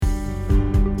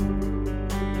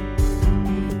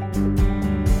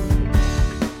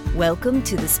Welcome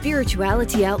to the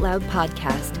Spirituality Out Loud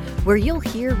podcast, where you'll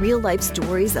hear real-life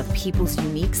stories of people's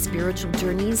unique spiritual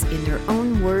journeys in their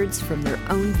own words from their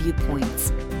own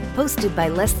viewpoints. Hosted by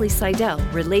Leslie Seidel,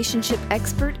 relationship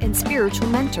expert and spiritual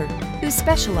mentor, who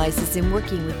specializes in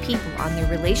working with people on their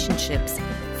relationships,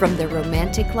 from their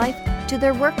romantic life to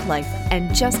their work life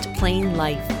and just plain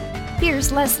life.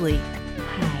 Here's Leslie.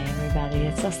 Hi, everybody.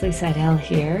 It's Leslie Seidel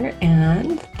here,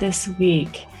 and this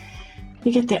week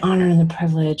we get the honor and the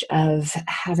privilege of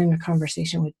having a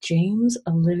conversation with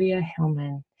James-Olivia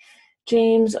Hillman.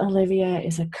 James-Olivia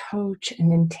is a coach,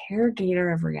 an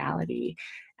interrogator of reality,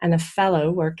 and a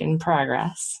fellow work in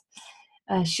progress.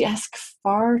 She asks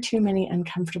far too many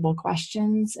uncomfortable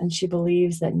questions, and she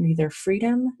believes that neither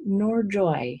freedom nor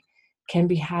joy can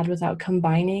be had without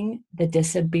combining the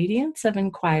disobedience of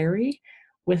inquiry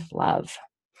with love.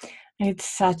 I had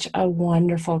such a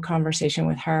wonderful conversation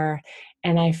with her,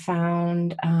 and I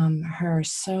found her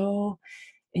so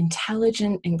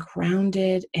intelligent and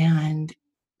grounded and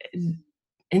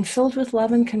filled with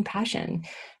love and compassion,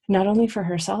 not only for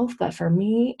herself, but for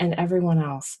me and everyone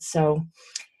else. So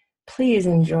please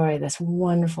enjoy this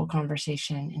wonderful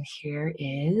conversation. And here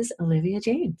is Olivia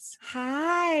James.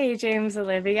 Hi,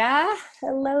 James-Olivia.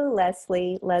 Hello,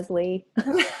 Leslie.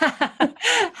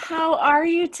 How are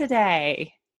you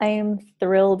today? I am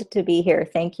thrilled to be here.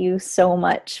 Thank you so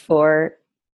much for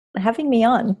having me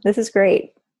on. This is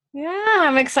great. Yeah,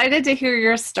 I'm excited to hear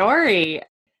your story.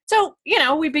 So,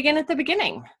 we begin at the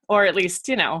beginning, or at least,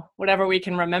 whatever we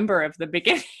can remember of the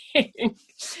beginning.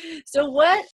 So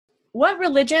what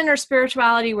religion or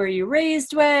spirituality were you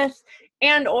raised with,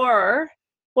 and or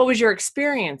what was your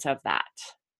experience of that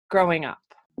growing up?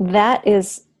 That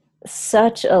is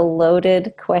such a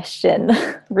loaded question.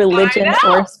 Religion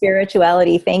or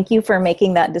spirituality. Thank you for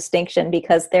making that distinction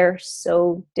because they're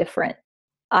so different.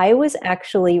 I was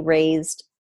actually raised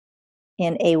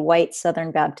in a white Southern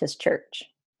Baptist church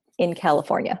in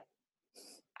California.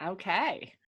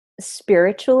 Okay.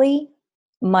 Spiritually,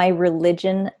 my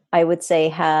religion, I would say,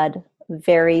 had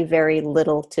very, very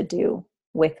little to do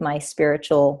with my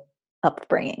spiritual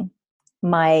upbringing.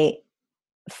 My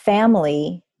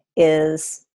family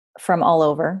is from all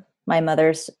over. My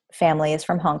mother's family is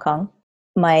from Hong Kong.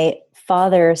 My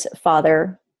father's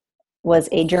father was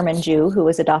a German Jew who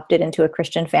was adopted into a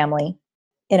Christian family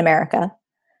in America.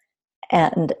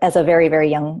 And as a very, very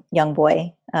young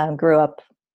boy, grew up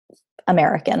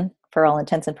American for all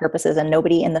intents and purposes. And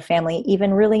nobody in the family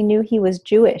even really knew he was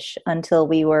Jewish until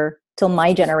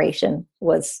my generation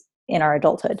was in our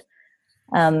adulthood.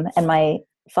 And my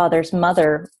father's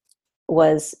mother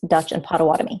was Dutch and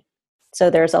Potawatomi. So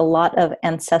there's a lot of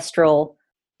ancestral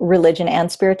religion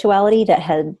and spirituality that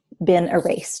had been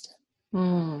erased.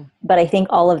 But I think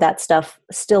all of that stuff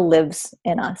still lives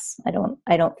in us. I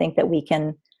don't think that we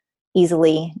can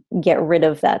easily get rid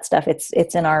of that stuff.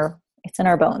 It's in our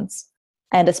bones.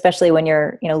 And especially when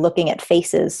you're, looking at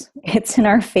faces, it's in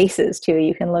our faces too.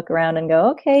 You can look around and go,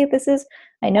 okay,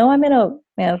 I know I'm in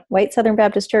a white Southern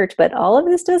Baptist church, but all of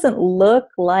this doesn't look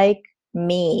like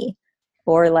me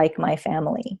or like my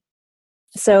family.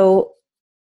 So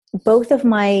both of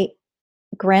my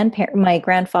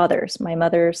grandfathers, my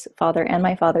mother's father and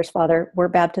my father's father, were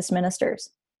Baptist ministers,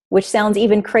 which sounds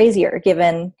even crazier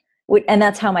and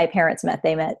that's how my parents met.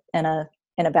 They met in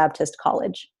a Baptist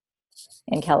college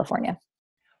in California.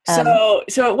 So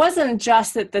it wasn't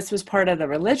just that this was part of the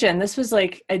religion. This was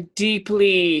like a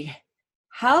deeply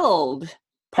held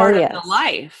part of the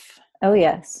life. Oh,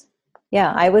 yes.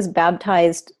 Yeah, I was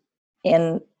baptized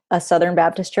in a Southern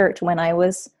Baptist church when I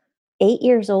was 8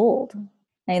 years old.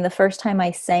 I mean, the first time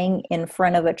I sang in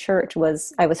front of a church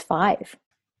I was 5.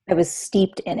 I was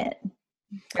steeped in it,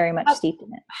 very much steeped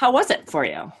in it. How was it for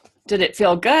you? Did it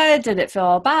feel good? Did it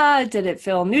feel bad? Did it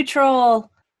feel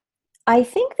neutral? I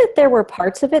think that there were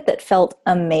parts of it that felt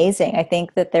amazing. I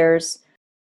think that there's,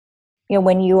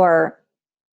 when you are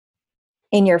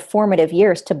in your formative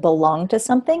years, to belong to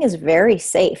something is very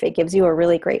safe. It gives you a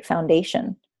really great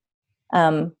foundation.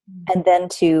 And then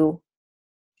to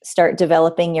start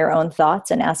developing your own thoughts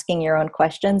and asking your own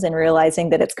questions and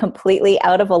realizing that it's completely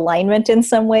out of alignment in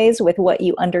some ways with what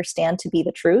you understand to be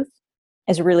the truth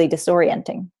is really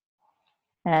disorienting.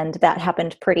 And that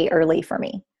happened pretty early for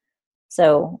me.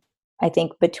 So I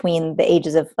think between the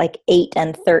ages of 8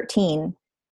 and 13,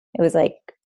 it was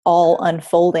all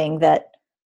unfolding that,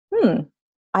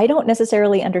 I don't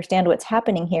necessarily understand what's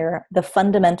happening here. The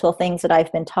fundamental things that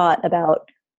I've been taught about,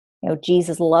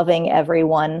 Jesus loving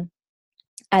everyone,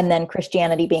 and then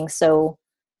Christianity being so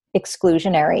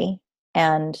exclusionary,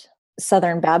 and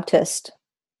Southern Baptist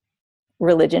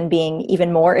religion being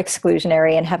even more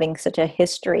exclusionary and having such a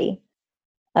history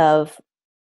of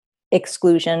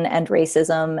exclusion and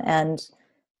racism. And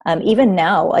even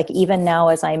now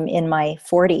as I'm in my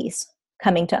 40s,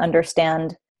 coming to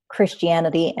understand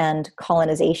Christianity and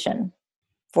colonization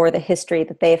for the history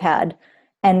that they've had,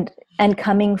 and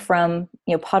coming from,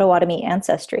 Potawatomi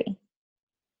ancestry,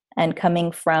 and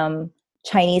coming from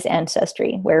Chinese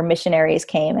ancestry, where missionaries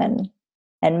came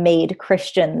and made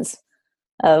Christians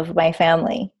of my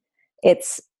family.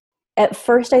 It's, at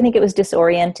first, I think it was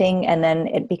disorienting, and then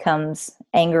it becomes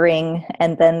angering.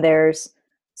 And then there's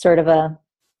sort of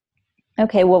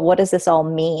okay, well, what does this all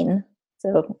mean?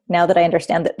 So now that I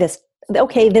understand that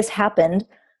this happened,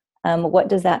 what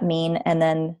does that mean? And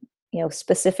then,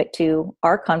 specific to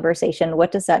our conversation,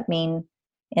 what does that mean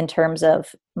in terms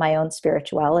of my own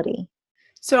spirituality?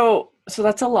 So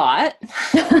that's a lot.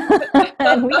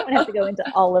 And we don't have to go into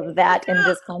all of that in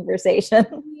this conversation.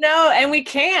 No, and we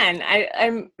can.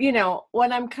 I'm,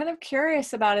 what I'm kind of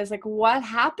curious about is like what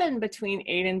happened between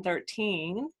 8 and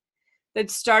 13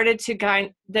 that started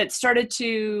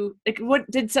to like, what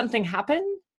did something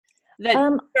happen that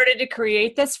started to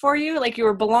create this for you? Like you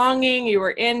were belonging, you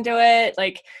were into it,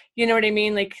 like, you know what I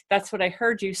mean? Like that's what I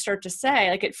heard you start to say,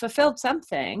 like it fulfilled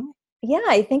something. Yeah,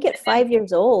 I think at 5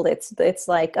 years old, it's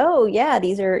like, oh yeah,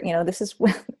 these are, this is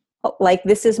like,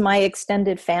 this is my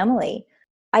extended family.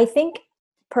 I think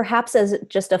perhaps as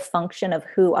just a function of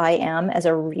who I am as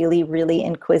a really, really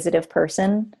inquisitive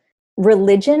person,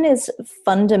 religion is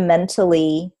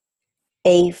fundamentally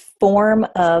a form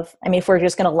of, if we're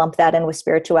just going to lump that in with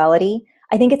spirituality,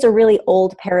 I think it's a really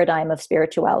old paradigm of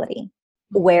spirituality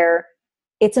where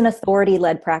it's an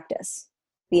authority-led practice.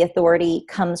 The authority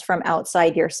comes from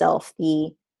outside yourself.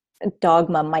 The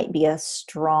dogma might be a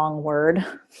strong word,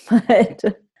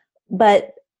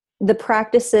 but the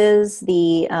practices,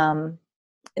 the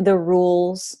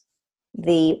rules,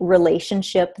 the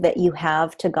relationship that you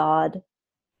have to God,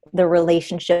 the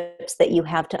relationships that you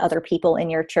have to other people in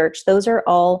your church, those are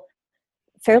all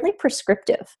fairly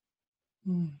prescriptive.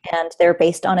 And they're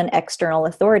based on an external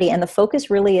authority. And the focus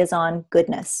really is on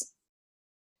goodness.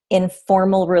 In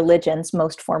formal religions,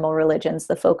 most formal religions,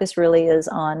 the focus really is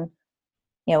on,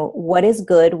 what is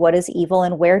good, what is evil,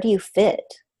 and where do you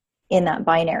fit in that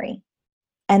binary?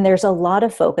 And there's a lot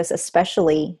of focus,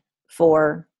 especially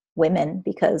for women,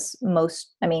 because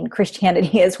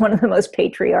Christianity is one of the most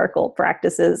patriarchal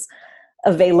practices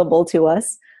available to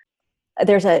us.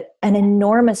 There's an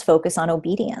enormous focus on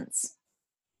obedience,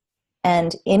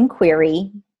 and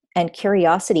inquiry and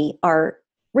curiosity are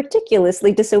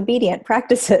ridiculously disobedient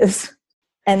practices.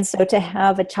 And so to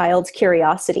have a child's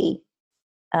curiosity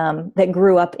that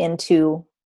grew up into,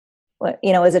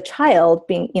 as a child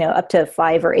being, up to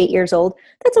 5 or 8 years old,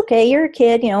 that's okay. You're a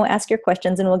kid, ask your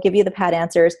questions and we'll give you the pat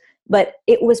answers. But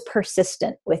it was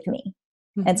persistent with me.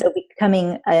 Mm-hmm. And so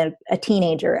becoming a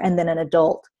teenager and then an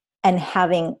adult and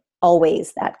having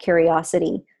always that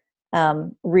curiosity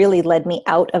really led me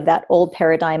out of that old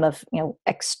paradigm of,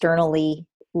 externally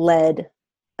led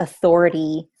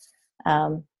authority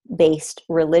based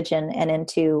religion and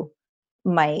into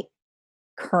my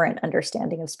current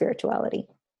understanding of spirituality.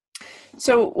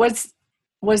 So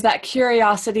was that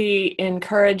curiosity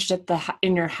encouraged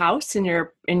in your house, in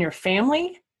your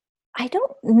family? I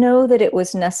don't know that it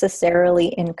was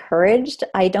necessarily encouraged.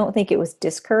 I don't think it was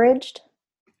discouraged.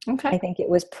 Okay. I think it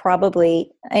was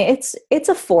probably, it's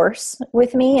a force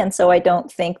with me. And so I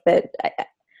don't think that,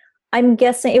 I'm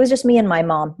guessing it was just me and my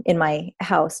mom in my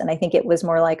house. And I think it was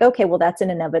more like, okay, well, that's an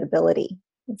inevitability.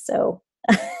 So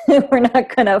we're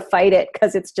not going to fight it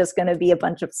because it's just going to be a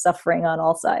bunch of suffering on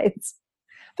all sides.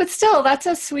 But still, that's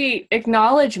a sweet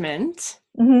acknowledgement,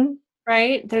 mm-hmm.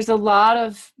 right? There's a lot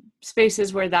of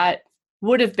spaces where that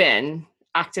would have been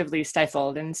actively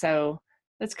stifled. And so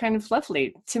that's kind of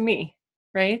lovely to me,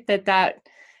 right? That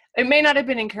it may not have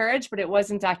been encouraged, but it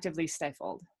wasn't actively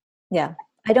stifled. Yeah.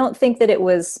 I don't think that it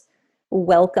was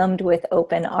welcomed with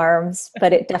open arms,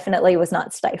 but it definitely was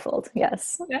not stifled.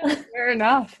 Yes. Yeah, fair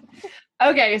enough.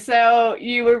 Okay. So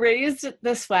you were raised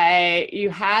this way, you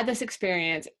had this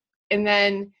experience, and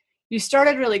then you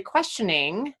started really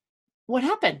questioning what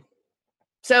happened.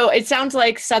 So it sounds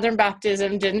like Southern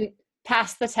Baptism didn't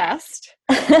pass the test.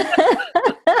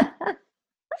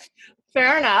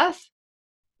 Fair enough.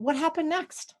 What happened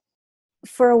next?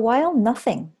 For a while,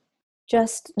 nothing.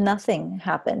 Just nothing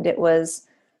happened. It was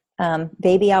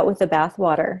baby out with the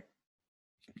bathwater.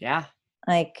 Yeah.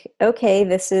 Like, okay,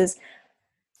 this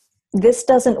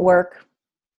doesn't work.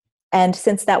 And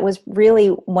since that was really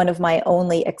one of my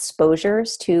only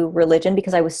exposures to religion,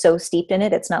 because I was so steeped in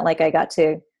it, it's not like I got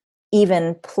to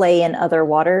even play in other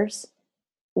waters.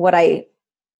 What I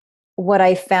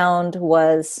found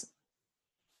was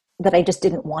that I just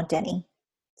didn't want any.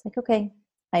 It's like, okay,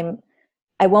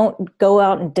 I won't go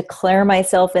out and declare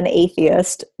myself an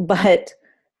atheist, but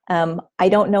I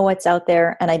don't know what's out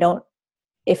there, and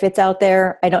if it's out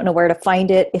there, I don't know where to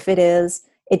find it. If it is,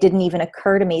 it didn't even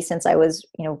occur to me, since I was,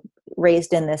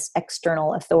 raised in this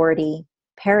external authority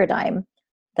paradigm,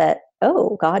 that,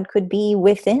 oh, God could be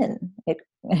within it.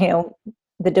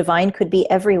 The divine could be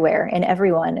everywhere in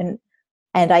everyone,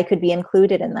 and I could be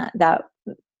included in that.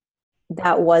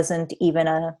 That wasn't even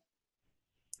a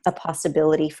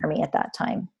possibility for me at that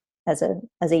time as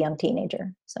a young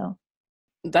teenager. So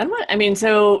then what? I mean,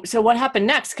 so what happened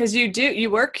next? Because you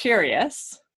were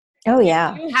curious. Oh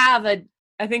yeah. You have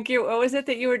what was it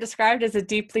that you were described as, a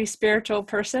deeply spiritual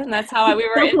person? That's how we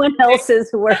were. Someone else's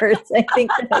words. I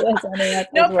think that was someone else's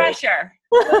no words. Pressure.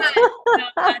 No,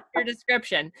 that's your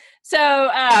description. So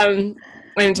I'm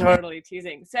totally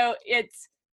teasing. So it's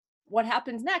what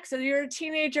happens next. So you're a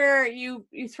teenager, you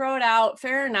throw it out,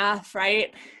 fair enough,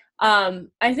 right?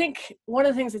 I think one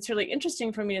of the things that's really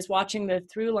interesting for me is watching the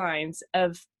through lines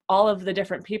of all of the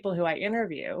different people who I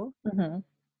interview. Mm-hmm.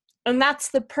 And that's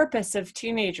the purpose of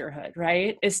teenagerhood,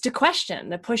 right? Is to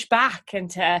question, to push back, and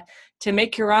to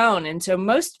make your own. And so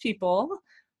most people,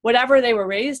 whatever they were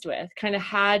raised with, kind of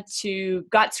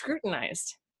got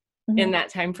scrutinized Mm-hmm. in that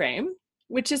time frame,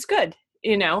 which is good.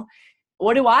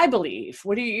 What do I believe?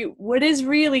 What is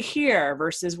really here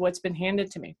versus what's been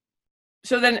handed to me?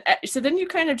 So then you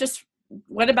kind of just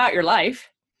went about your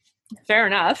life. Fair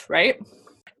enough, right?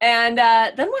 And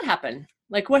then what happened?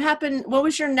 Like, what happened? What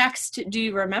was your next, do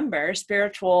you remember,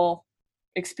 spiritual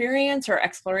experience or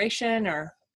exploration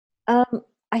or?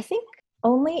 I think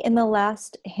only in the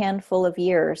last handful of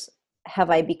years have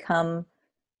I become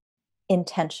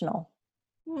intentional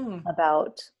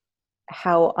about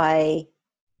how I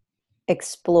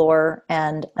explore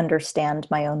and understand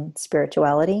my own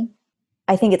spirituality.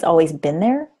 I think it's always been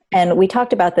there. And we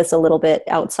talked about this a little bit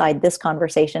outside this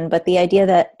conversation, but the idea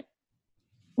that,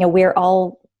 we're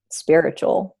all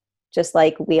spiritual, just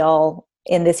like we all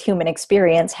in this human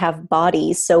experience have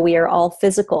bodies. So we are all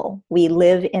physical. We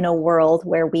live in a world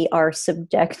where we are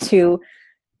subject to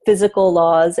physical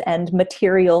laws and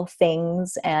material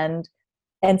things. And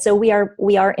so we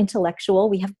are intellectual.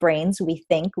 We have brains. We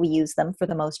think, we use them for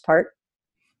the most part.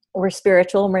 We're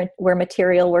spiritual, we're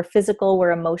material, we're physical,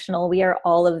 we're emotional. We are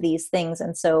all of these things.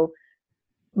 And so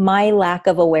my lack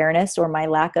of awareness or my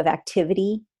lack of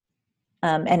activity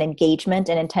and engagement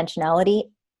and intentionality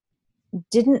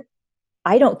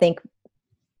I don't think,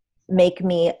 make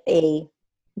me a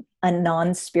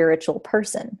non-spiritual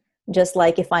person. Just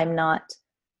like if I'm not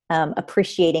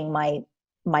appreciating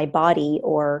my body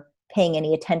or paying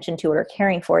any attention to it or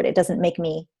caring for it, it doesn't make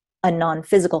me a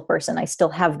non-physical person. I still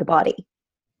have the body.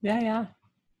 Yeah.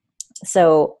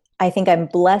 So I think I'm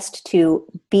blessed to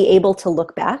be able to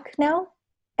look back now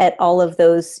at all of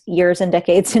those years and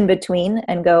decades in between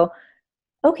and go,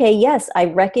 okay, yes, I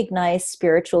recognize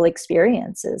spiritual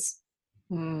experiences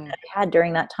that I had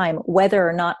during that time, whether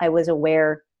or not I was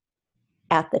aware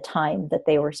at the time that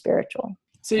they were spiritual.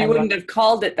 So you wouldn't have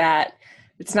called it that.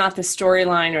 It's not the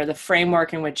storyline or the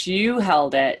framework in which you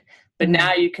held it, but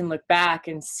now you can look back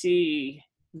and see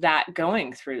that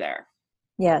going through there.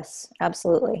 Yes,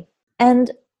 absolutely.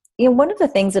 And one of the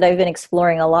things that I've been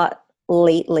exploring a lot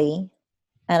lately,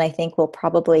 and I think will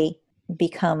probably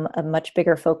become a much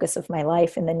bigger focus of my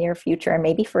life in the near future and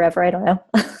maybe forever, I don't know.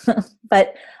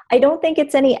 But I don't think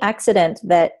it's any accident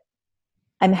that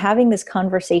I'm having this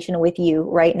conversation with you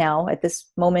right now at this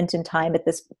moment in time, at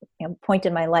this point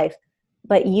in my life.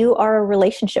 But you are a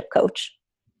relationship coach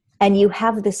and you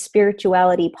have this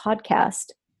spirituality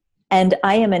podcast. And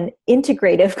I am an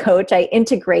integrative coach. I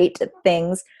integrate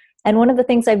things. And one of the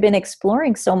things I've been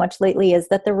exploring so much lately is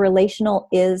that the relational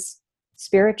is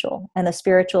spiritual and the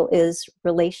spiritual is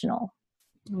relational.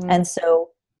 And so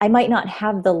I might not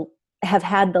have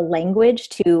had the language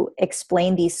to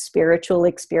explain these spiritual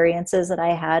experiences that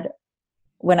I had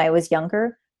when I was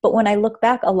younger. But when I look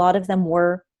back, a lot of them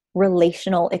were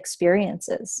relational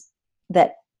experiences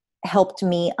that helped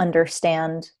me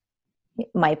understand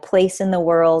my place in the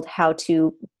world, how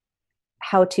to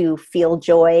feel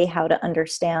joy, how to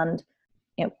understand,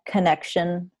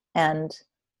 connection and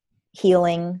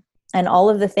healing, and all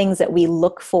of the things that we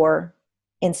look for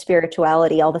in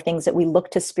spirituality, all the things that we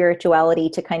look to spirituality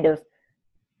to kind of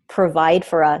provide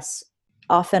for us,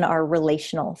 often are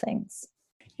relational things.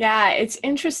 Yeah, it's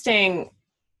interesting,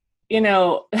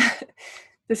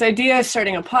 this idea of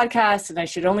starting a podcast and I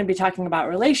should only be talking about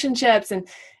relationships and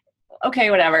okay,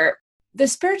 whatever. The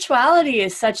spirituality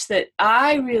is such that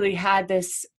I really had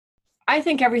this, I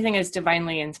think everything is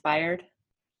divinely inspired,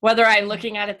 whether I'm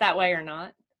looking at it that way or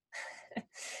not.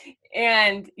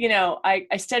 And,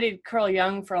 I studied Carl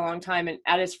Jung for a long time, and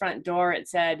at his front door, it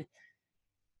said,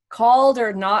 called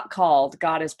or not called,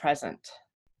 God is present.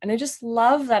 And I just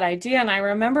love that idea. And I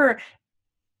remember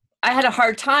I had a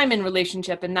hard time in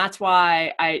relationship, and that's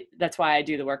why I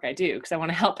do the work I do, because I want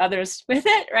to help others with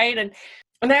it. Right. And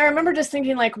I remember just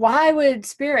thinking, like, why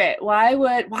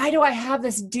do I have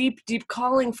this deep, deep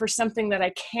calling for something that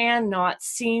I cannot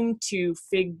seem to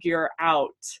figure out?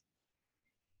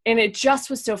 And it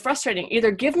just was so frustrating. Either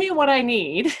give me what I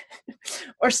need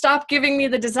or stop giving me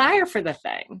the desire for the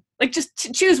thing. Like,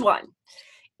 just choose one.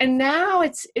 And now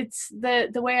it's the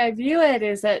way I view it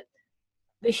is that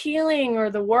the healing or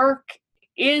the work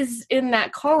is in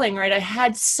that calling, right? I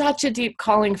had such a deep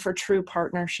calling for true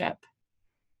partnership,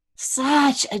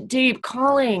 such a deep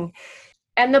calling.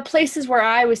 And the places where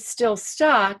I was still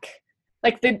stuck,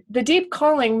 like the deep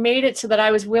calling made it so that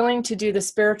I was willing to do the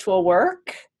spiritual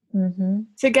work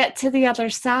to get to the other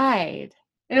side.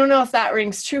 I don't know if that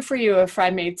rings true for you, if I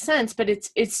made sense, but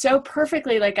it's so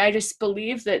perfectly, like, I just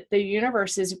believe that the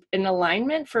universe is in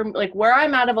alignment for, like, where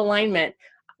I'm out of alignment,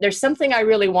 there's something I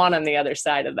really want on the other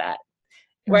side of that.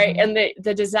 Right. And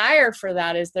the desire for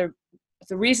that is the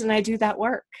reason I do that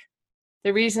work,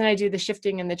 the reason I do the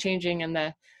shifting and the changing and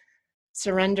the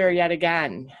surrender yet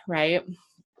again. Right.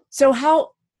 So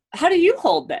how do you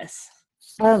hold this?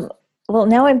 Well,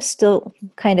 now I'm still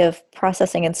kind of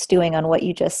processing and stewing on what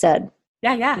you just said.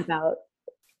 Yeah. About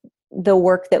the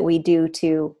work that we do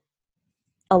to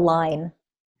align,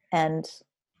 and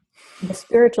the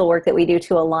spiritual work that we do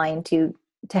to align, to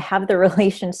have the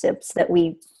relationships that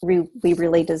we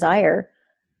really desire.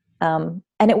 And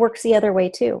it works the other way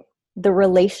too. The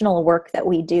relational work that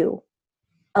we do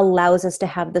allows us to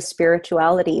have the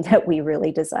spirituality that we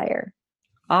really desire.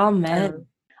 Amen.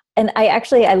 And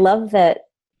I love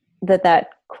that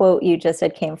quote you just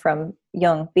said came from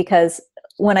Jung, because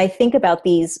when I think about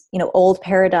these, old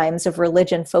paradigms of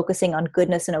religion focusing on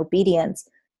goodness and obedience,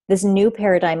 this new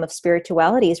paradigm of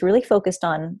spirituality is really focused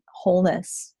on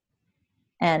wholeness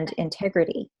and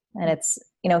integrity. And it's,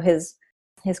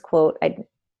 his quote,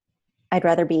 I'd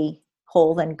rather be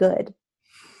whole than good.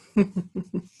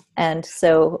 And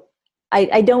so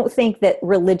I don't think that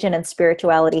religion and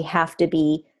spirituality have to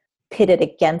be pitted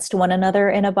against one another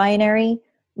in a binary.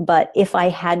 But if I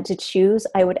had to choose,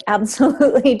 I would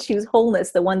absolutely choose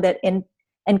wholeness, the one that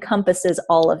encompasses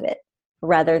all of it,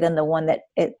 rather than the one that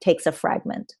it takes a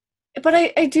fragment. But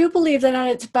I do believe that at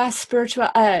its best,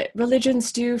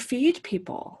 religions do feed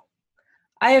people.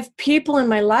 I have people in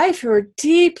my life who are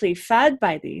deeply fed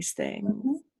by these things.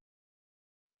 Mm-hmm.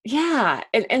 Yeah.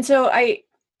 And so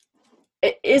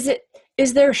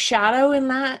is there shadow in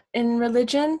that, in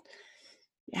religion?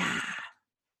 Yeah.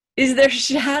 Is there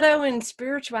shadow in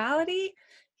spirituality?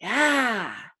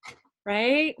 Yeah.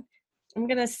 Right. I'm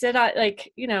going to sit on,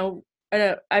 like,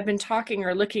 I've been talking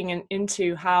or looking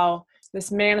into how this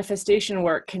manifestation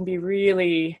work can be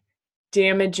really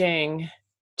damaging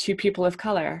to people of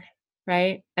color,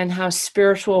 right? And how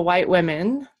spiritual white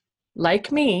women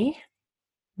like me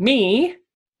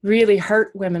really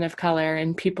hurt women of color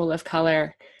and people of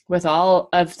color with all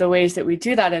of the ways that we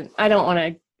do that. And I don't want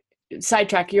to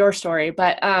sidetrack your story,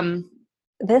 but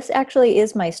this actually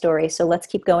is my story, so let's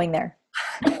keep going there.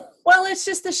 Well, it's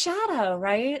just the shadow,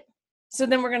 right? So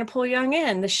then we're going to pull Jung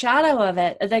in, the shadow of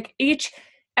it. Like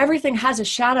everything has a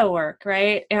shadow work,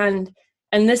 right? And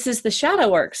this is the shadow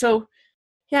work. So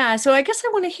yeah, so I guess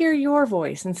I want to hear your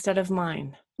voice instead of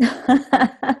mine.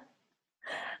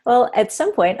 Well, at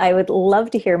some point I would love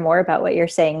to hear more about what you're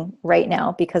saying right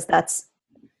now, because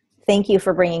thank you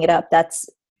for bringing it up. That's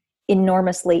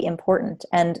enormously important.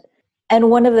 And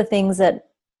one of the things that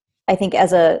I think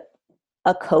as a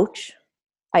coach,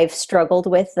 I've struggled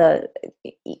with,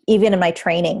 even in my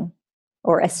training,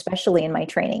 or especially in my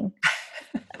training,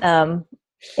 in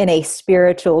a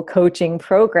spiritual coaching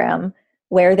program,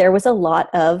 where there was a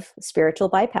lot of spiritual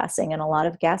bypassing and a lot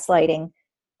of gaslighting,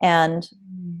 and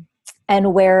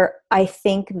where I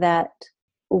think that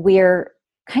we're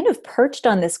kind of perched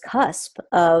on this cusp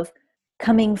of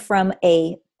coming from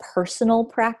a personal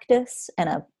practice and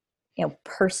a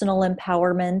personal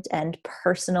empowerment and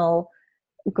personal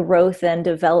growth and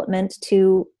development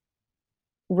to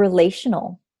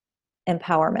relational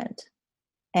empowerment.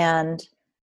 And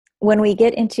when we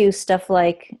get into stuff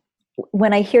like,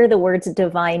 when I hear the words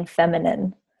divine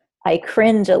feminine, I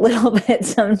cringe a little bit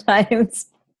sometimes.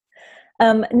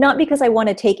 Not because I want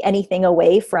to take anything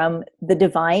away from the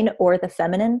divine or the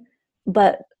feminine,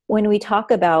 but when we talk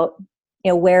about,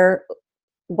 where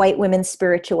white women's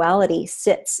spirituality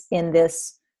sits in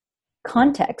this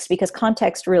context, because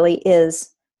context really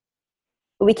is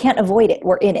we can't avoid it.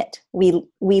 We're in it. We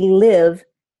live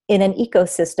in an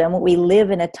ecosystem. We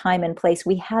live in a time and place.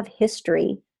 We have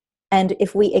history. And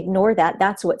if we ignore that,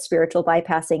 that's what spiritual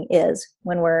bypassing is,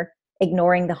 when we're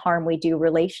ignoring the harm we do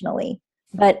relationally.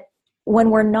 But when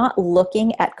we're not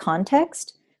looking at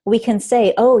context, we can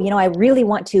say, oh, I really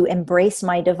want to embrace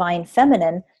my divine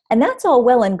feminine. And that's all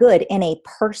well and good in a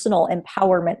personal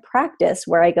empowerment practice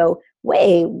where I go,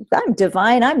 wait, I'm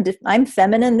divine, I'm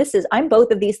feminine, I'm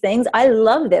both of these things. I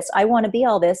love this. I want to be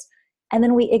all this. And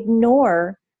then we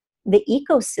ignore the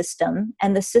ecosystem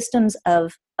and the systems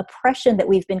of oppression that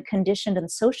we've been conditioned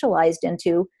and socialized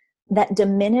into that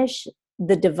diminish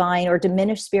the divine or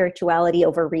diminish spirituality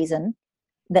over reason,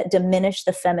 that diminish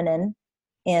the feminine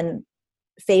in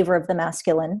favor of the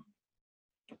masculine.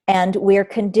 And we're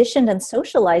conditioned and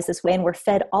socialized this way, and we're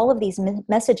fed all of these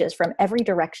messages from every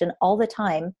direction all the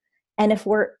time. And if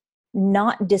we're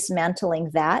not dismantling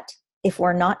that, if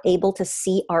we're not able to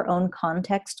see our own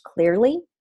context clearly,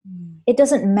 it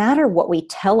doesn't matter what we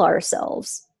tell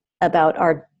ourselves about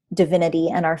our divinity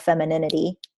and our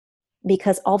femininity,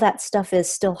 because all that stuff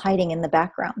is still hiding in the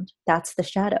background. That's the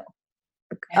shadow.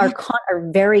 Our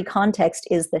very context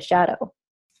is the shadow.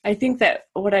 I think that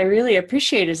what I really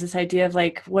appreciate is this idea of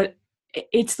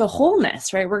it's the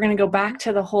wholeness, right? We're going to go back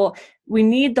to the whole. We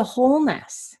need the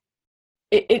wholeness.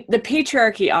 The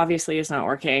patriarchy obviously is not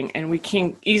working, and we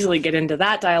can easily get into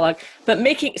that dialogue, but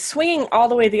swinging all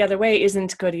the way the other way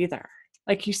isn't good either.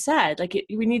 Like you said,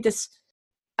 we need this.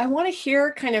 I want to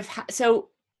hear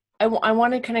I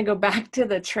want to kind of go back to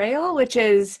the trail, which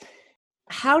is,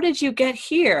 how did you get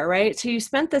here, right? So you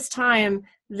spent this time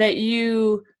that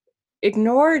you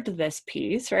ignored this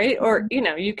piece, right? Or,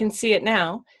 you can see it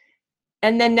now.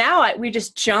 And then now we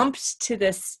just jumped to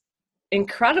this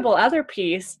incredible other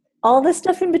piece. All the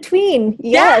stuff in between.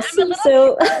 Yes. Yeah,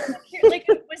 so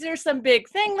was there some big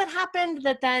thing that happened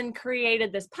that then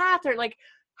created this path, or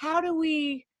how do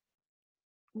we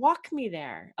walk me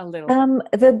there a little?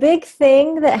 The big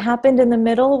thing that happened in the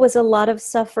middle was a lot of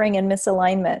suffering and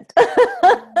misalignment.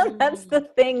 That's the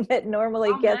thing that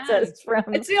normally gets us from.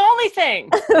 It's the only thing.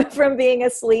 From being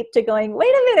asleep to going, wait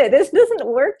a minute, this isn't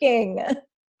working.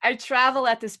 I travel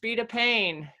at the speed of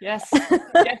pain. Yes,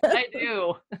 yes, I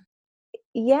do.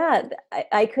 Yeah,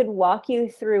 I could walk you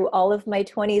through all of my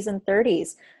 20s and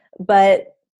 30s,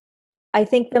 but I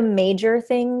think the major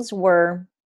things were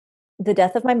the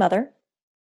death of my mother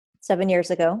 7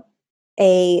 years ago,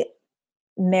 a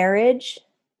marriage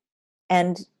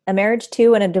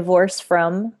to and a divorce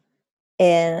from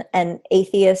an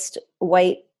atheist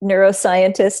white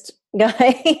neuroscientist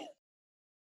guy.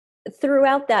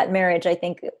 Throughout that marriage, I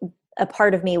think a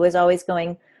part of me was always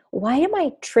going, why am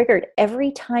I triggered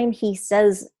every time he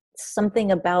says something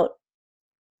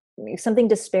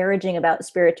disparaging about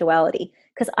spirituality?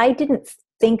 Because I didn't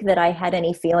think that I had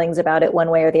any feelings about it one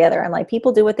way or the other. I'm like,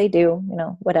 people do what they do,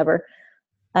 whatever.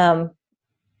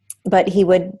 But he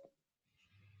would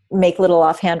make little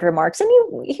offhand remarks, and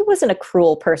he wasn't a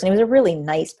cruel person. He was a really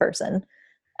nice person.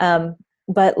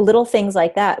 But little things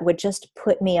like that would just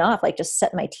put me off, just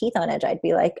set my teeth on edge. I'd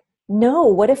be like, no,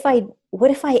 what if I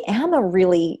am a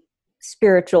really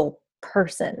spiritual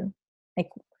person?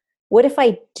 What if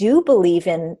I do believe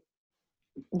in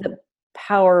the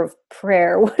power of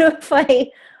prayer?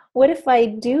 What if I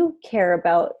do care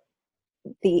about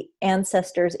the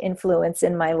ancestors' influence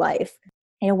in my life?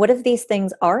 What if these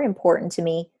things are important to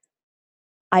me?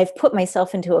 I've put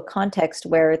myself into a context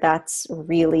where that's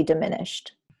really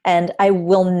diminished. And I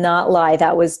will not lie,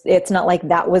 it's not like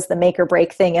that was the make or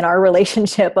break thing in our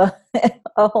relationship.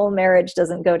 A whole marriage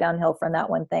doesn't go downhill from that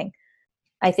one thing.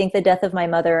 I think the death of my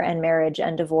mother and marriage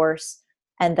and divorce,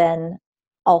 and then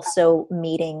also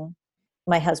meeting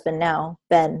my husband now,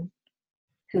 Ben,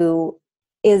 who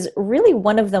is really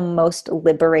one of the most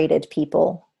liberated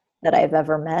people that I've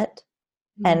ever met,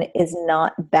 and is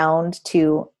not bound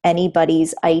to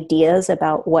anybody's ideas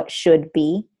about what should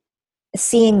be.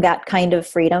 Seeing that kind of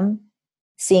freedom,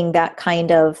 seeing that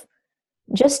kind of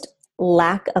just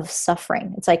lack of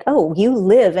suffering. It's like, oh, you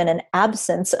live in an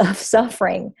absence of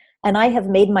suffering, and I have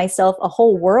made myself a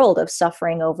whole world of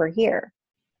suffering over here.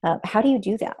 How do you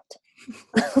do that?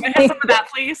 Can I have some of that,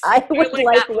 please? I would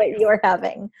like what you're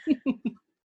having.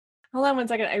 Hold on one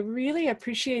second. I really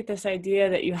appreciate this idea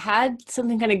that you had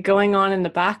something kind of going on in the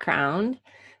background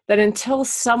that until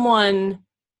someone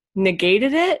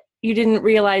negated it, you didn't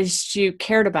realize you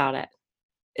cared about it.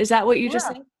 Is that what you just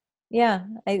said? Yeah.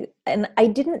 I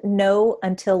didn't know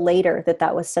until later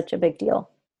that was such a big deal.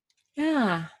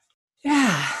 Yeah.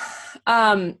 Yeah.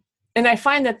 And I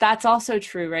find that that's also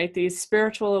true, right? These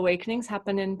spiritual awakenings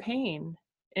happen in pain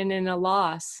and in a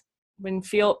loss.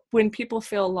 when people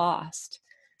feel lost.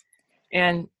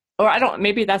 And, or I don't,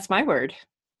 maybe that's my word.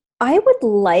 I would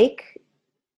like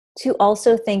to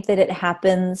also think that it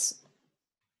happens.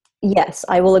 Yes,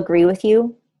 I will agree with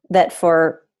you that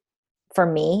for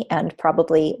me and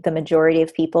probably the majority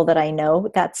of people that I know,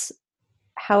 that's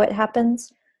how it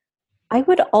happens. I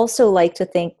would also like to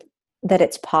think that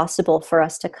it's possible for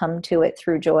us to come to it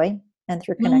through joy and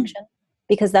through connection,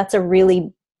 because that's a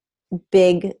really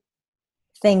big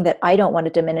thing that I don't want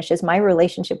to diminish. Is my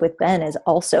relationship with Ben is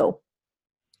also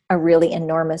a really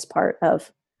enormous part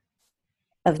of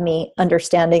me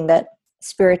understanding that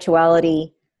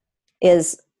spirituality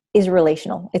is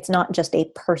relational. It's not just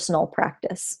a personal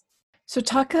practice. So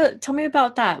tell me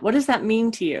about that. What does that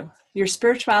mean to you? Your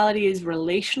spirituality is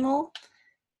relational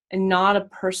and not a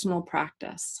personal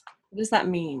practice. What does that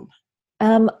mean?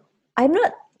 I'm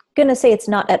not going to say it's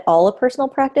not at all a personal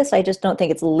practice. I just don't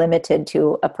think it's limited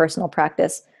to a personal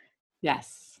practice.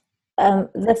 Yes.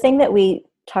 The thing that we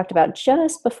talked about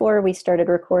just before we started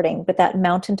recording, but that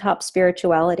mountaintop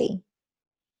spirituality,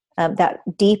 that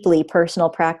deeply personal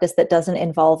practice that doesn't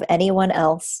involve anyone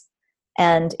else.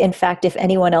 And in fact, if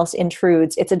anyone else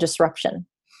intrudes, it's a disruption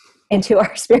into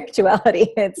our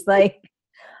spirituality. It's like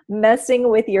messing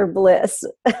with your bliss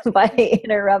by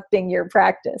interrupting your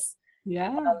practice.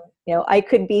 Yeah. I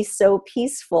could be so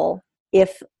peaceful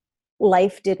if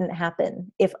life didn't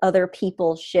happen, if other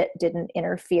people's shit didn't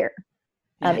interfere.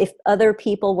 Yeah. If other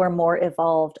people were more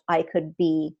evolved, I could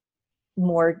be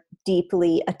more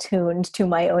deeply attuned to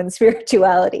my own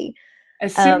spirituality.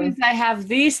 As soon as I have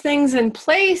these things in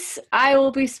place, I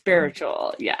will be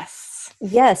spiritual. Yes.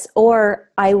 Yes.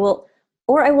 Or I will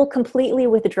completely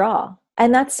withdraw.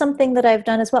 And that's something that I've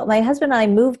done as well. My husband and I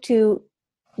moved to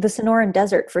the Sonoran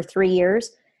Desert for 3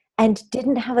 years and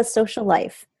didn't have a social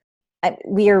life.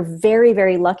 We are very,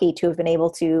 very lucky to have been able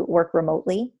to work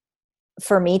remotely.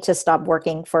 For me to stop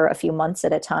working for a few months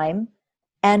at a time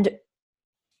and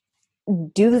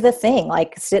do the thing,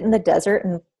 like sit in the desert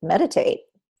and meditate.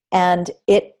 And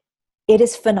it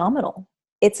is phenomenal.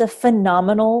 It's a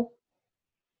phenomenal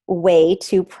way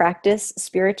to practice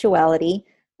spirituality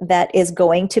that is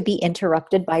going to be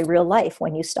interrupted by real life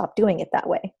when you stop doing it that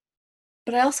way.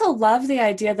 But I also love the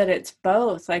idea that it's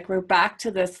both. Like we're back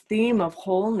to this theme of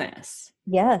wholeness.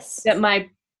 Yes. That my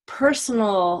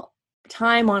personal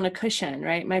time on a cushion,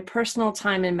 right? My personal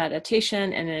time in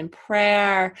meditation and in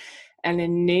prayer and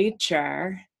in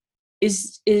nature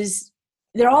is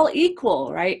they're all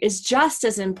equal, right? Is just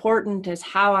as important as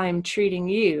how I'm treating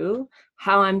you,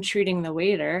 how I'm treating the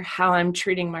waiter, how I'm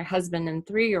treating my husband and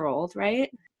 3-year-old, right?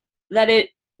 That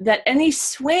any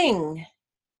swing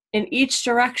in each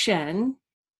direction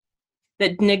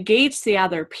that negates the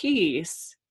other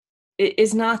piece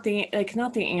is not the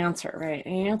answer, right?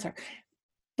 The answer.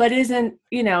 But isn't,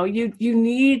 you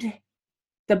need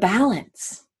the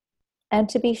balance. And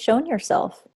to be shown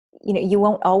yourself. You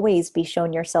won't always be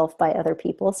shown yourself by other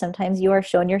people. Sometimes you are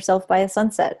shown yourself by a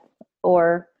sunset,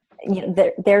 or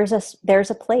there's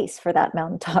a place for that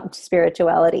mountaintop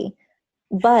spirituality.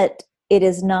 But it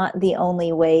is not the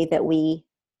only way that we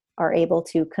are able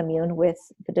to commune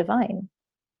with the divine.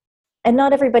 And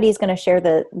not everybody is going to share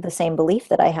the same belief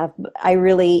that I have. I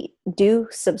really do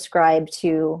subscribe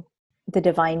to the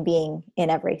divine being in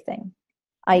everything.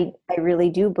 I really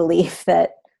do believe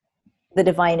that the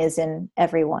divine is in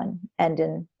everyone and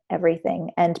in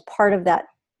everything. And part of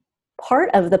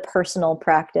the personal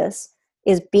practice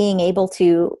is being able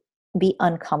to be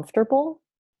uncomfortable,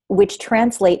 which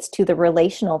translates to the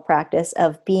relational practice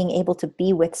of being able to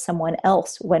be with someone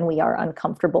else when we are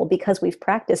uncomfortable, because we've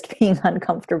practiced being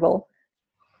uncomfortable.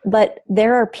 But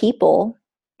there are people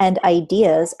and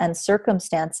ideas and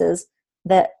circumstances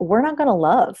that we're not going to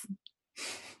love.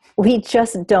 We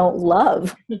just don't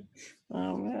love.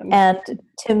 Oh, man. And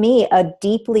to me, a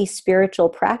deeply spiritual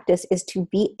practice is to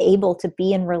be able to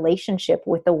be in relationship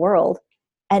with the world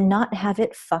and not have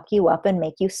it fuck you up and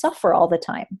make you suffer all the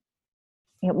time.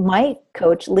 My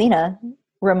coach, Lena,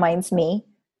 reminds me,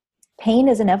 pain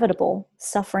is inevitable.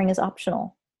 Suffering is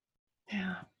optional.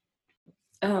 Yeah.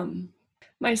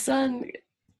 My son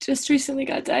just recently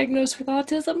got diagnosed with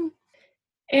autism.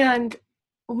 And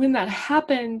when that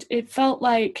happened, it felt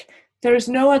like there's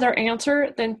no other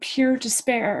answer than pure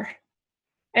despair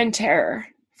and terror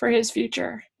for his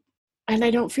future. And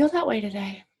I don't feel that way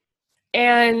today.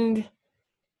 And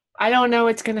I don't know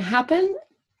what's going to happen.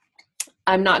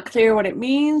 I'm not clear what it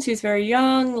means. He's very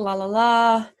young, la la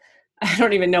la. I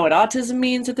don't even know what autism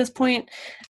means at this point.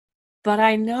 But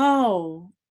I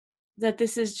know that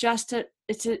this is just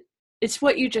it's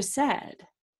what you just said,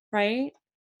 right?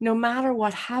 No matter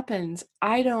what happens,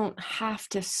 I don't have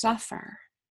to suffer.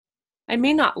 I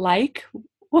may not like,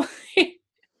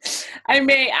 I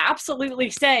may absolutely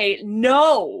say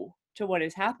no to what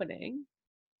is happening,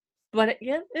 but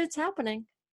it's happening,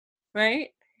 right?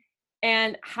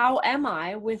 And how am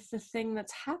I with the thing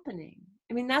that's happening?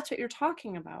 I mean, that's what you're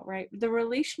talking about, right? The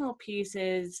relational piece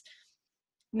is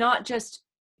not just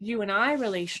you and I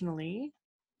relationally,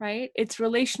 right? It's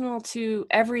relational to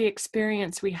every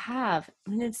experience we have.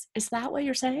 I mean, is that what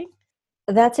you're saying?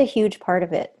 That's a huge part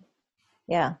of it.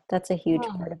 Yeah, that's a huge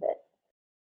Oh. part of it.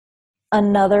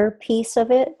 Another piece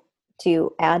of it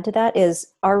to add to that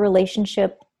is our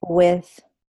relationship with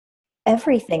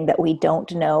everything that we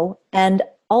don't know, and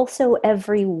also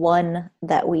everyone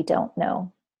that we don't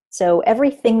know. So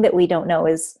everything that we don't know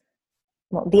is,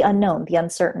 well, the unknown, the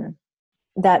uncertain.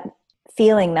 That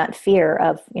feeling, that fear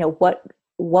of, what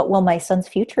will my son's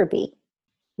future be?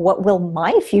 What will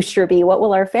my future be? What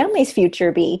will our family's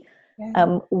future be?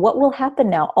 Yeah. What will happen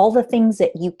now? All the things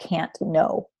that you can't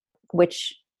know,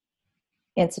 which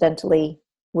incidentally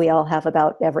we all have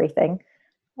about everything.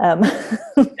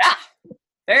 Yeah,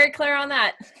 very clear on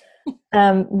that.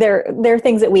 There are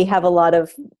things that we have a lot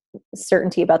of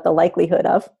certainty about the likelihood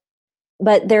of,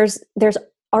 but there's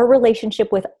our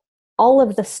relationship with all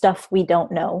of the stuff we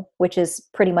don't know, which is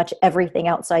pretty much everything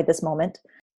outside this moment,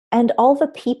 and all the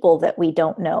people that we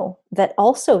don't know that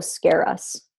also scare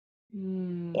us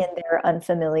in their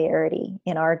unfamiliarity,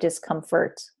 in our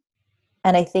discomfort.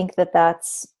 And I think that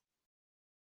that's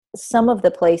some of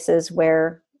the places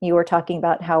where you were talking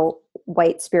about how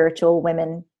white spiritual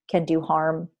women can do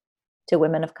harm to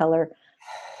women of color.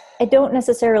 I don't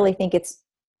necessarily think it's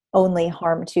only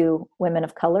harm to women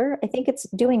of color. I think it's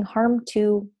doing harm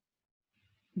to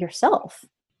yourself.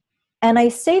 And I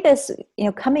say this,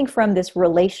 coming from this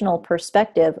relational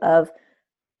perspective of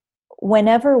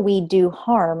whenever we do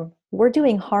harm, we're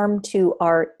doing harm to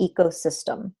our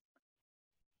ecosystem.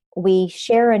 We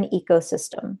share an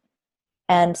ecosystem.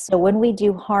 And so when we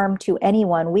do harm to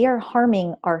anyone, we are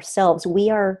harming ourselves. We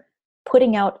are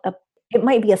putting out it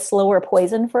might be a slower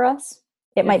poison for us.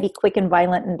 It might be quick and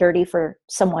violent and dirty for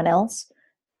someone else.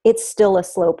 It's still a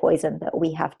slow poison that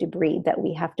we have to breathe, that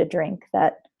we have to drink,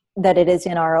 that it is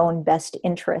in our own best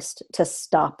interest to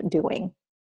stop doing.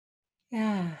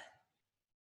 Yeah.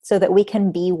 So that we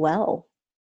can be well.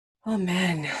 Oh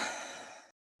man.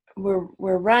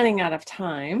 We're running out of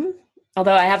time.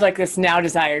 Although I have like this now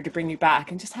desire to bring you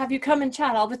back and just have you come and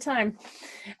chat all the time.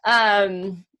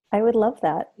 I would love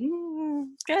that.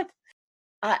 Good.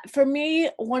 For me,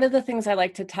 one of the things I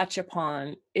like to touch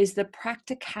upon is the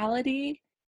practicality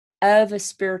of a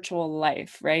spiritual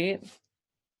life, right?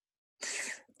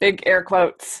 Big air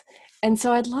quotes. And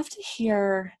so I'd love to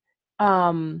hear,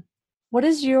 what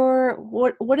does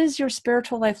your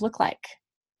spiritual life look like,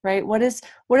 right? What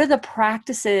are the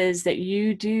practices that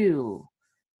you do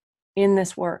in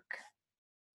this work?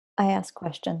 I ask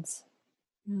questions.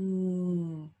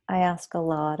 I ask a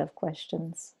lot of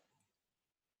questions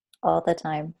all the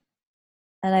time.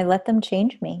 And I let them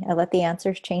change me. I let the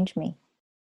answers change me.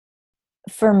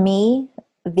 For me,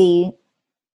 the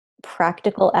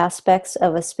practical aspects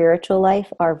of a spiritual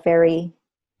life are very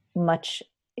much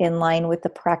in line with the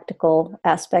practical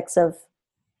aspects of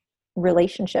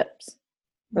relationships,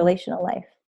 relational life.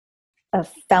 A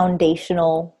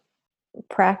foundational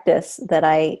practice that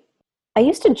I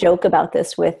used to joke about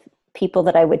this with people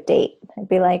that I would date. I'd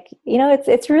be like,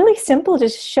 it's really simple.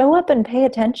 Just show up and pay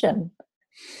attention.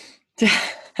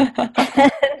 That's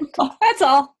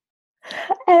all.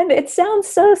 And it sounds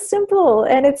so simple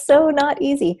and it's so not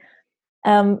easy.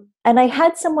 And I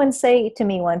had someone say to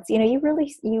me once, you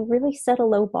really set a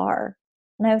low bar.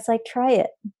 And I was like, try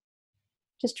it.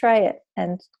 Just try it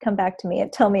and come back to me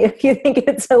and tell me if you think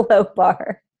it's a low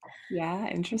bar. Yeah,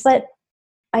 interesting. But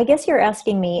I guess you're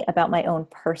asking me about my own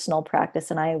personal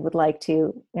practice, and I would like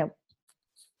to,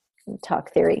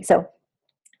 talk theory. So,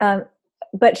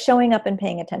 but showing up and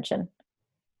paying attention.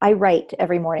 I write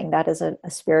every morning. That is a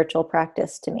spiritual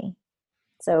practice to me.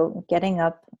 So getting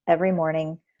up every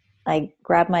morning, I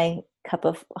grab my cup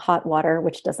of hot water,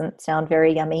 which doesn't sound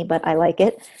very yummy, but I like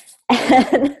it.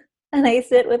 And I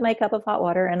sit with my cup of hot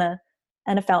water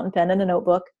and a fountain pen and a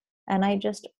notebook, and I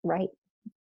just write.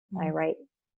 I write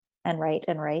and write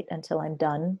and write until I'm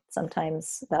done.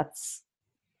 Sometimes that's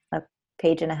a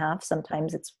page and a half.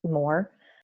 Sometimes it's more.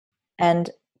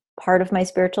 And part of my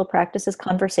spiritual practice is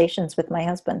conversations with my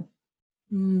husband.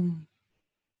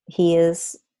 He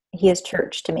is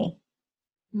church to me.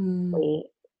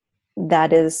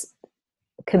 That is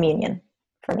communion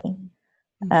for me.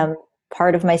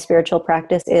 Part of my spiritual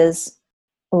practice is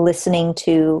listening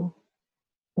to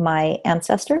my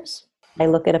ancestors. I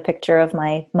look at a picture of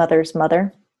my mother's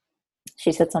mother.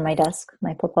 She sits on my desk,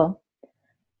 my popo,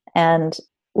 and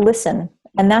listen.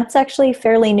 And that's actually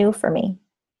fairly new for me.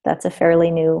 That's a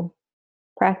fairly new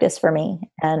practice for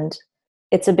me. And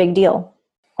it's a big deal.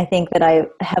 I think that I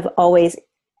have always,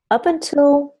 up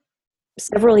until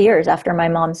several years after my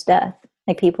mom's death,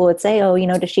 like people would say, oh,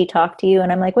 does she talk to you?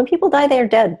 And I'm like, when people die, they're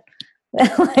dead.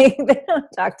 Like, they don't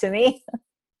talk to me.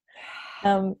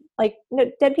 Like,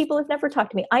 no, dead people have never talked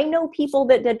to me. I know people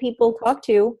that dead people talk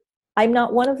to. I'm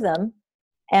not one of them.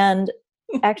 And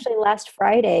actually last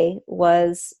Friday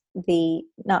was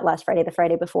not last Friday, the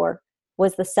Friday before,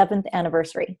 was the 7th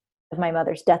anniversary of my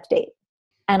mother's death date.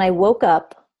 And I woke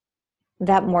up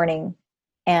that morning,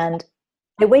 and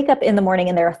I wake up in the morning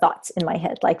and there are thoughts in my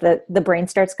head. Like the brain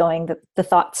starts going, the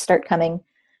thoughts start coming.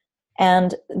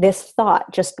 And this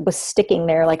thought just was sticking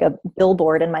there like a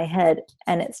billboard in my head.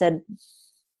 And it said,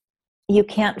 you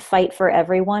can't fight for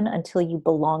everyone until you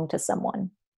belong to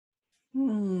someone.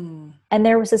 And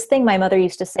there was this thing my mother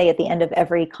used to say at the end of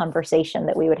every conversation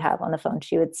that we would have on the phone.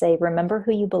 She would say, remember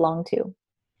who you belong to.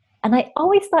 And I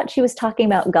always thought she was talking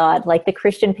about God, like the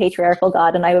Christian patriarchal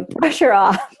God, and I would brush her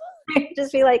off. I'd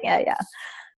just be like, yeah.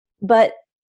 But,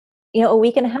 a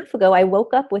week and a half ago, I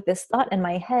woke up with this thought in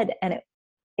my head, and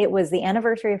it was the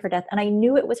anniversary of her death, and I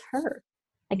knew it was her.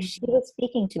 Like, she was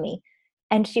speaking to me,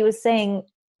 and she was saying,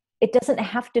 it doesn't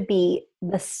have to be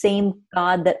the same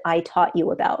God that I taught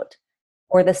you about,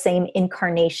 or the same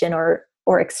incarnation or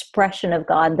expression of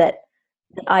God that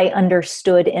I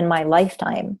understood in my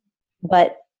lifetime.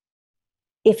 But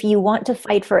if you want to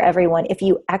fight for everyone, if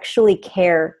you actually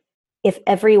care, if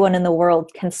everyone in the world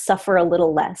can suffer a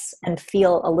little less and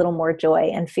feel a little more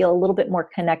joy and feel a little bit more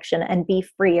connection and be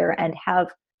freer and have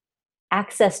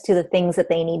access to the things that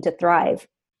they need to thrive,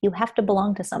 you have to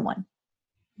belong to someone.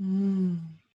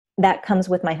 That comes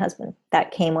with my husband.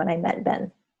 That came when I met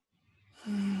Ben.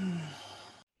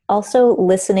 Also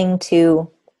listening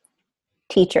to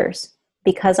teachers,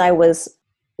 because I was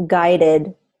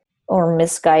guided or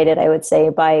misguided, I would say,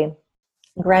 by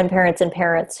grandparents and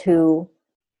parents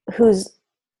whose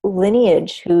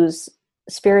lineage, whose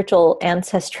spiritual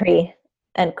ancestry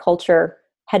and culture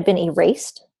had been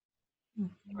erased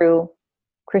through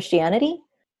Christianity.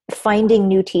 Finding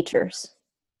new teachers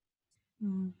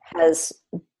has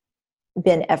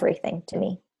been everything to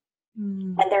me.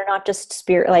 And they're not just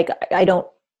like, I don't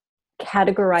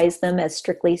categorize them as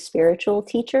strictly spiritual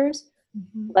teachers,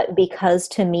 but because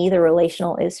to me the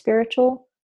relational is spiritual,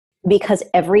 because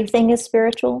everything is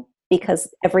spiritual,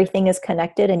 because everything is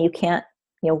connected, and you can't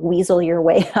weasel your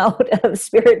way out of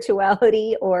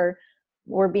spirituality or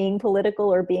being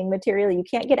political or being material. You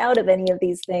can't get out of any of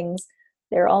these things.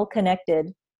 They're all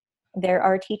connected. There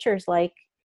are teachers like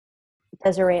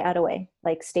Desiree Adaway,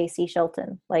 like Stacy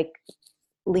Shelton, like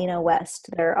Lena West.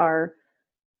 There are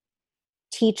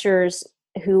teachers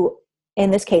who,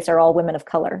 in this case, are all women of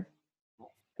color,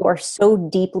 who are so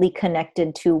deeply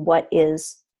connected to what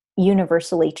is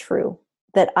universally true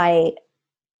that I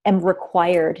am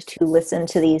required to listen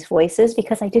to these voices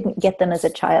because I didn't get them as a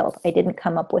child. I didn't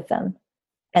come up with them.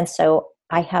 And so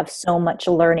I have so much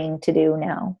learning to do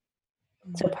now.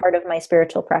 So part of my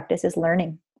spiritual practice is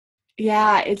learning.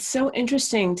 Yeah, it's so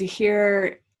interesting to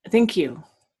hear. Thank you.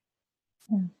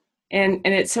 And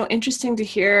it's so interesting to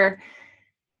hear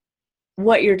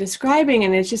what you're describing,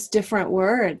 and it's just different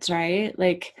words, right?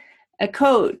 Like a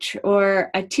coach or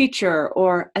a teacher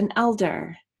or an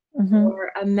elder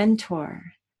or a mentor.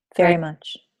 Very right?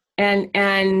 much.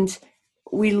 And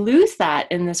we lose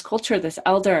that in this culture, this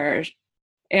elder,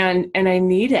 and I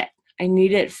need it. I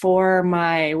need it for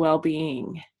my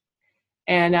well-being.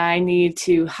 And I need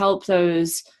to help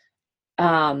those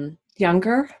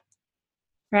younger,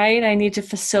 right? I need to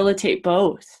facilitate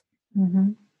both,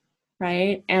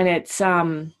 right? And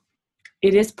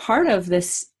it is part of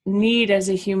this need as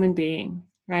a human being,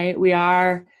 right? We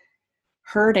are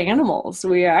herd animals.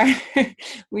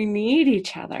 We need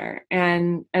each other.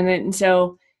 And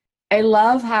so I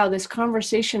love how this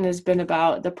conversation has been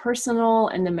about the personal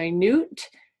and the minute,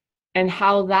 and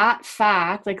how that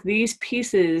fact, like these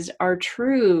pieces are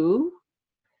true,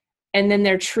 and then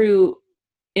they're true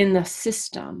in the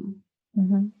system,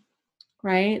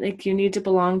 right? Like you need to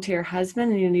belong to your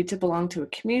husband, and you need to belong to a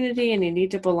community, and you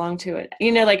need to belong to it,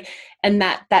 and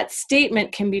that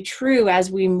statement can be true as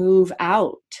we move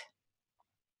out.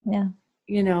 Yeah.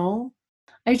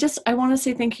 I want to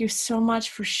say thank you so much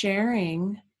for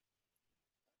sharing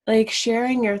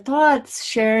your thoughts,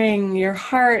 sharing your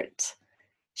heart,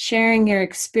 sharing your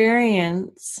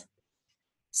experience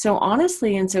so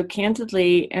honestly and so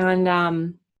candidly. And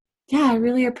I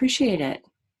really appreciate it.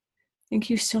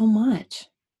 Thank you so much.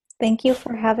 Thank you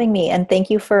for having me. And thank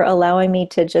you for allowing me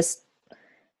to just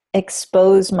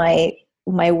expose my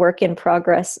work in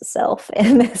progress self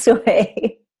in this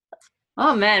way.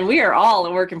 Oh man, we are all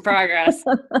a work in progress.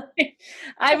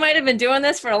 I might have been doing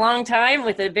this for a long time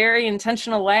with a very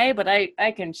intentional way, but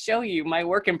I can show you my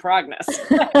work in progress.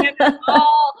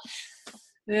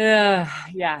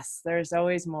 Yes, there's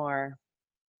always more.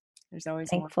 There's always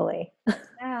Thankfully.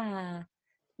 more.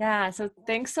 Yeah. So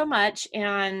thanks so much.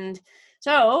 And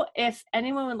so if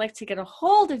anyone would like to get a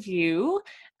hold of you,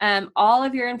 all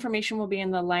of your information will be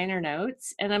in the liner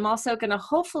notes. And I'm also going to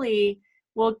hopefully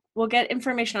we'll get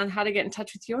information on how to get in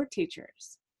touch with your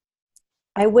teachers.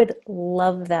 I would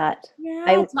love that. Yeah,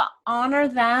 to honor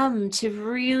them, to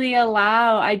really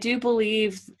allow, I do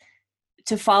believe,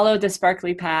 to follow the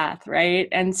sparkly path, right?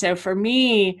 And so for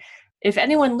me, if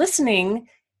anyone listening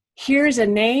hears a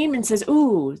name and says,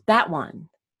 ooh, that one,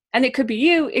 and it could be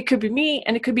you, it could be me,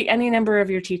 and it could be any number of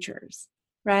your teachers,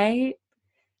 right?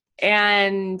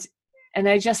 And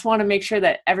I just want to make sure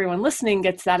that everyone listening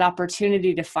gets that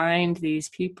opportunity to find these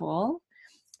people,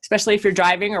 especially if you're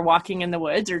driving or walking in the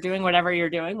woods or doing whatever you're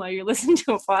doing while you're listening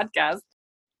to a podcast.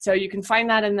 So you can find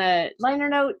that in the liner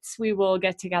notes. We will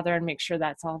get together and make sure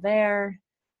that's all there.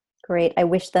 Great. I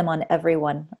wish them on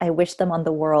everyone. I wish them on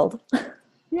the world.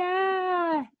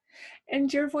 Yeah.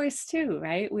 And your voice too,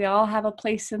 right? We all have a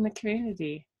place in the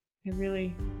community. It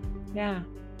really, yeah.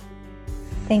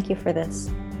 Thank you for this.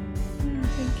 Yeah,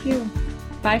 thank you.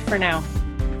 Bye for now.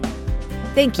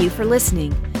 Thank you for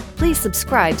listening. Please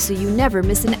subscribe so you never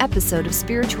miss an episode of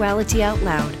Spirituality Out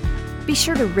Loud. Be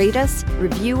sure to rate us,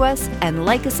 review us, and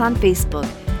like us on Facebook,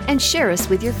 and share us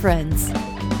with your friends.